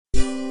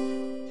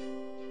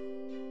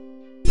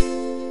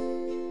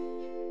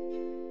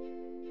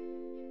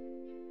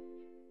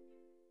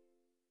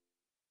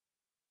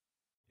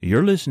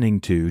You're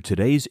listening to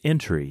today's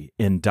entry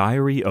in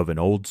Diary of an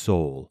Old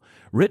Soul,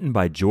 written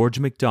by George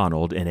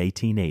MacDonald in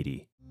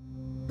 1880.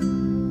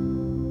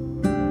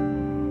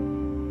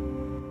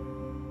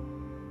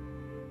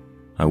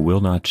 I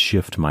will not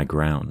shift my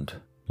ground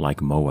like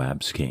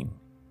Moab's king,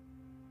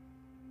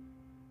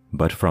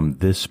 but from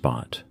this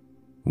spot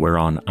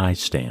whereon I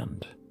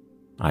stand,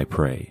 I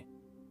pray.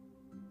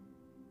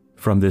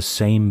 From this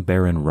same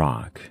barren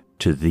rock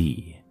to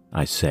thee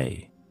I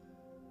say,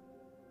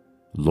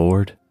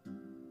 Lord,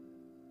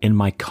 in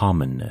my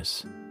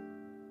commonness,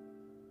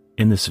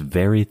 in this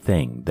very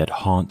thing that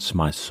haunts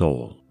my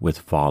soul with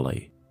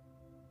folly,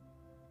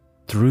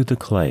 through the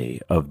clay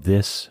of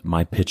this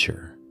my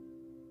pitcher,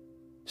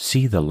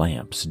 see the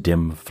lamp's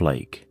dim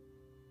flake,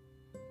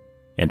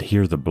 and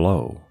hear the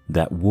blow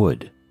that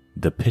would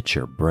the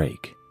pitcher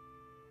break.